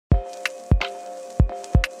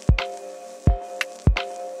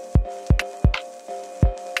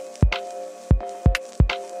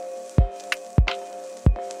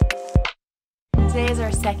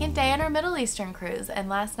our second day on our Middle Eastern cruise, and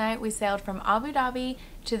last night we sailed from Abu Dhabi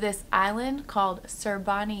to this island called Sir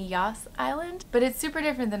Bani Yas Island, but it's super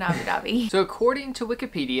different than Abu Dhabi. So according to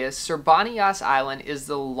Wikipedia, Sir Bani Yas Island is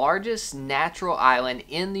the largest natural island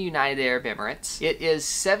in the United Arab Emirates. It is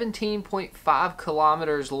 17.5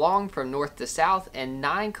 kilometers long from north to south and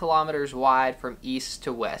 9 kilometers wide from east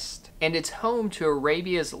to west. And it's home to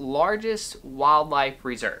Arabia's largest wildlife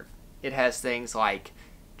reserve. It has things like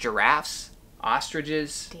giraffes,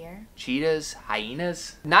 ostriches, Deer, cheetahs,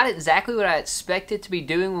 hyenas. Not exactly what I expected to be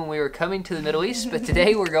doing when we were coming to the Middle East, but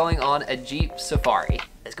today we're going on a Jeep safari.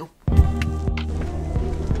 Let's go.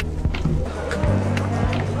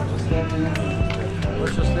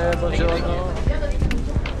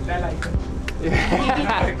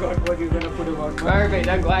 Perfect.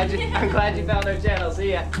 I'm glad you found our channel.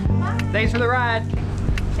 See ya. Thanks for the ride.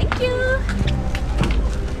 thank you.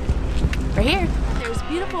 We're here. There's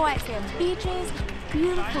beautiful white sand beaches,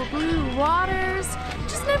 beautiful blue waters.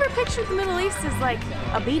 Just never pictured the Middle East as like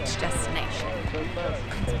a beach destination.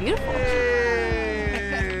 It's beautiful.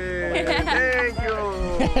 Thank you.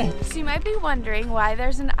 So you might be wondering why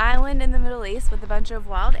there's an island in the Middle East with a bunch of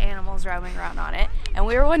wild animals roaming around on it, and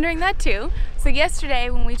we were wondering that too. So yesterday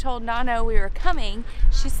when we told Nano we were coming,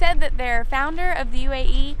 she said that their founder of the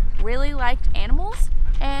U.A.E. really liked animals,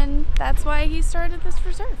 and that's why he started this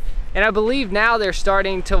reserve. And I believe now they're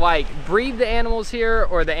starting to like breed the animals here,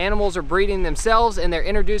 or the animals are breeding themselves and they're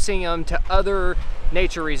introducing them to other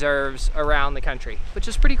nature reserves around the country, which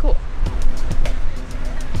is pretty cool.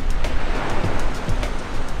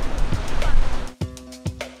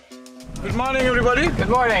 Good morning, everybody. Good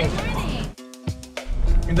morning.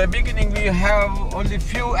 In the beginning, we have only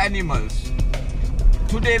few animals.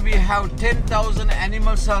 Today, we have 10,000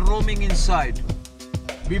 animals are roaming inside.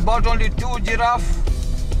 We bought only 2 giraffes.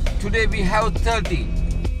 Today, we have 30.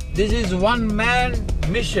 This is one man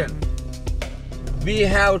mission. We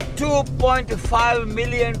have 2.5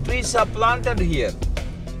 million trees are planted here.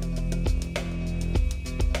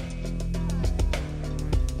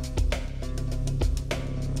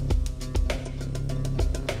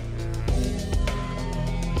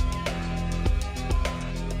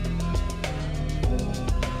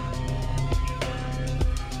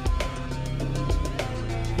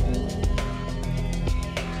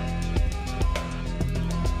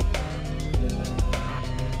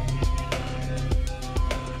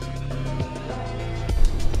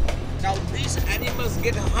 Now these animals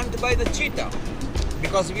get hunted by the cheetah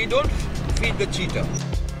because we don't feed the cheetah.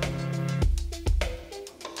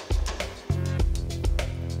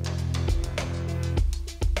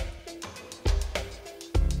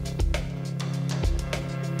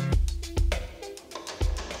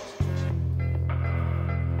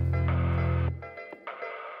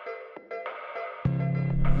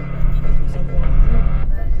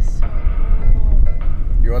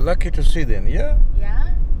 You are lucky to see them, yeah? Yeah?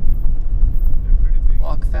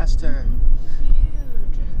 Walk faster.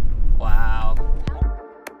 Huge. Wow.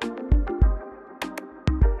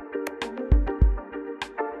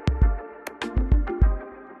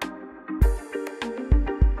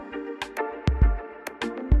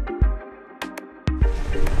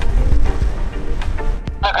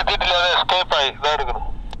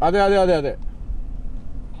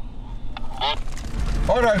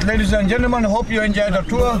 All right, ladies and gentlemen, hope you enjoyed the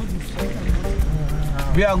tour.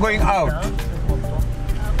 We are going out.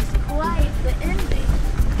 Quite the ending.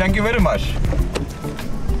 Thank you very much.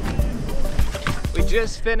 We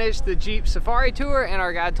just finished the Jeep safari tour, and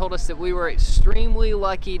our guide told us that we were extremely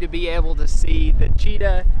lucky to be able to see the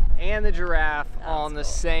cheetah and the giraffe on the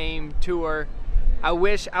same tour. I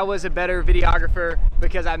wish I was a better videographer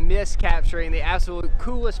because I missed capturing the absolute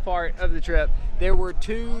coolest part of the trip. There were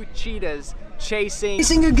 2 cheetahs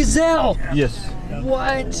chasing a gazelle. Yes.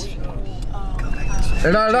 What?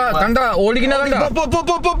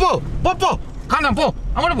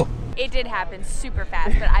 It did happen super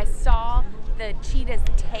fast, but I saw the cheetah's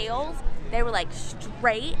tails. They were like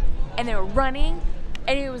straight and they were running,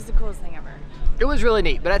 and it was the coolest thing ever. It was really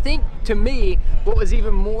neat, but I think to me what was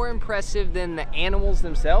even more impressive than the animals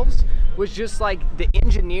themselves was just like the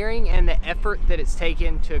engineering and the effort that it's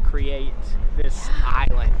taken to create this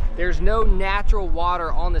island. There's no natural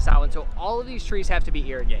water on this island, so all of these trees have to be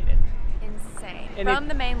irrigated. Insane. And From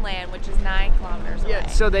the mainland, which is 9 kilometers away. Yeah,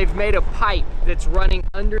 so they've made a pipe that's running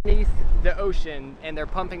underneath the ocean, and they're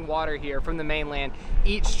pumping water here from the mainland.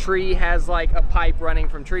 Each tree has like a pipe running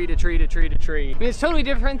from tree to tree to tree to tree. I mean, it's totally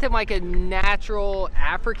different than like a natural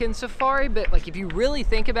African safari, but like if you really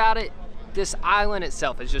think about it, this island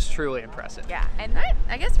itself is just truly impressive. Yeah, and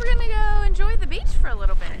I guess we're gonna go enjoy the beach for a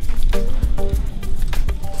little bit.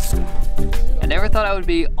 And never thought I would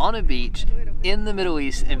be on a beach in the Middle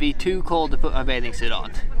East and be too cold to put my bathing suit on.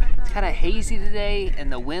 It's kind of hazy today and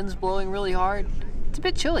the wind's blowing really hard. It's a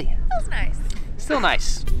bit chilly. Feels nice. Still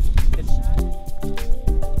nice. They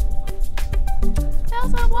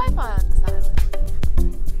also have Wi-Fi on this island.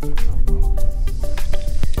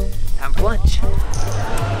 Time for lunch.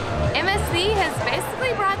 MSC has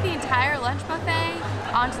basically brought the entire lunch buffet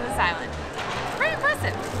onto this island. It's pretty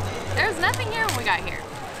impressive. There was nothing here when we got here.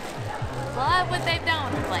 Love what they've done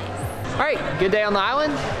with the place. All right, good day on the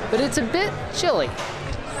island, but it's a bit chilly.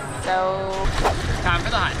 So, Time for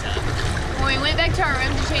the hot tub. when we went back to our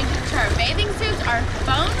room to change into our bathing suits, our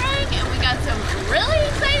phone rang and we got some really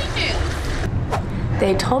exciting news.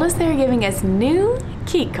 They told us they were giving us new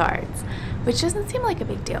key cards, which doesn't seem like a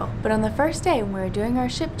big deal. But on the first day when we were doing our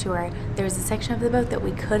ship tour, there was a section of the boat that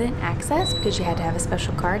we couldn't access because you had to have a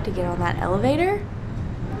special card to get on that elevator.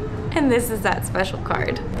 And this is that special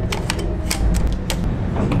card.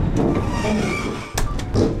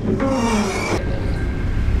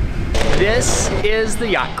 This is the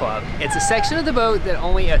Yacht Club. It's a section of the boat that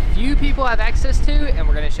only a few people have access to, and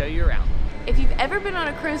we're gonna show you around. If you've ever been on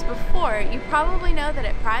a cruise before, you probably know that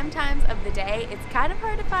at prime times of the day, it's kind of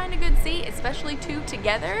hard to find a good seat, especially two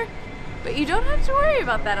together. But you don't have to worry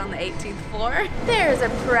about that on the 18th floor. There's a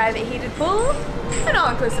private heated pool, an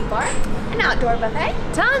all-inclusive bar, an outdoor buffet,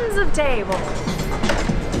 tons of tables.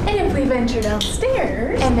 And if we venture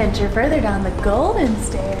downstairs and venture further down the golden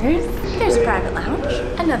stairs, there's a private lounge,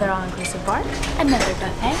 another all-inclusive bar, another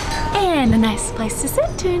buffet, and a nice place to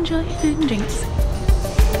sit to enjoy food and drinks.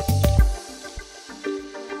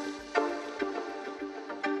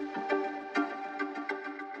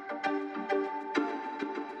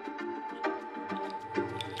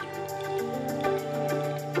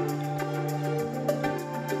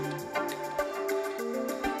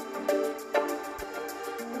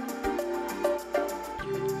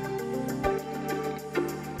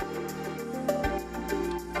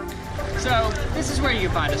 So, this is where you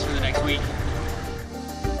can find us for the next week.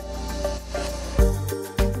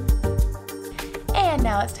 And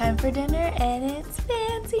now it's time for dinner, and it's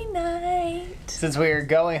fancy night. Since we were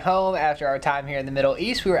going home after our time here in the Middle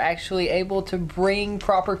East, we were actually able to bring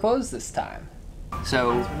proper clothes this time.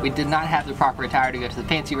 So we did not have the proper attire to go to the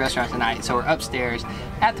fancy restaurant tonight, so we're upstairs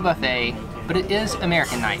at the buffet, but it is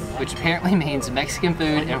American night, which apparently means Mexican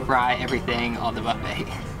food and fry everything on the buffet.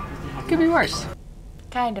 Could be worse.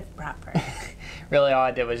 Kind of proper. Really all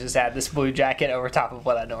I did was just add this blue jacket over top of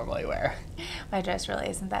what I normally wear. My dress really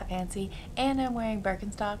isn't that fancy, and I'm wearing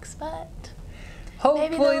Birkenstocks, but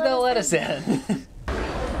Hopefully they'll let us in. Thank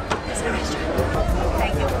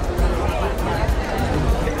you. Thank you.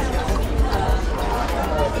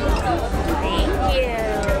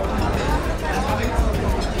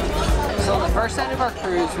 So on the first night of our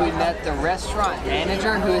cruise, we met the restaurant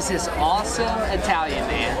manager, who is this awesome Italian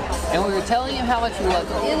man. And we were telling him how much we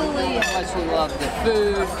loved Italy, how much we loved the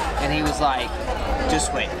food, and he was like,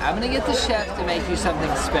 just wait, I'm gonna get the chef to make you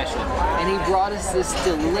something special. And he brought us this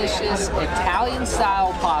delicious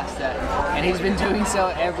Italian-style pasta, and he's been doing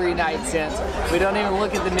so every night since. We don't even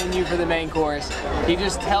look at the menu for the main course. He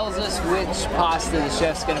just tells us which pasta the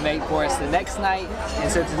chef's gonna make for us the next night. And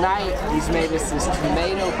so tonight, he's made us this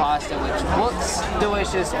tomato pasta, which looks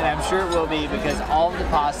delicious, and I'm sure it will be because all of the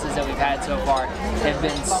pastas that we've had so far have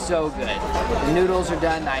been so good. The noodles are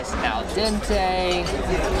done nice and al dente.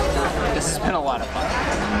 This has been a lot of fun.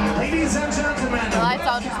 Ladies and gentlemen, The lights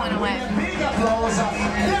all just went away. big applause of the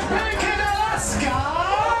American Alaska.